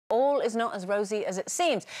all is not as rosy as it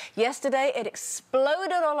seems. Yesterday, it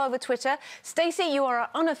exploded all over Twitter. Stacey, you are our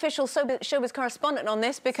unofficial showbiz correspondent on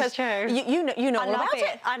this because you know all about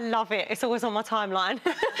it. I love it. It's always on my timeline.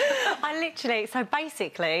 So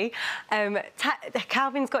basically,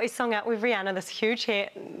 Calvin's got his song out with Rihanna, this huge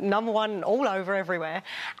hit, #1 all over everywhere,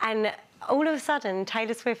 and all of a sudden,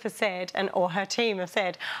 Taylor Swift has said, or her team have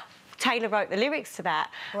said, Taylor wrote the lyrics to that.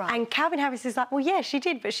 Right. And Calvin Harris is like, well, yeah, she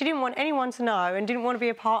did, but she didn't want anyone to know and didn't want to be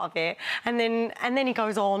a part of it. And then he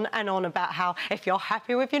goes on and on about how, if you're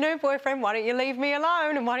happy with your new boyfriend, why don't you leave me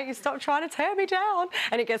alone and why don't you stop trying to tear me down?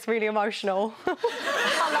 And it gets really emotional. I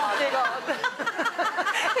loved it.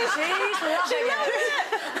 She's loving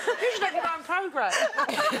it. You should make your own programme.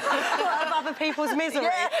 Of other people's misery.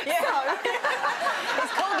 Yeah.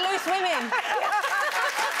 It's called Loose Women.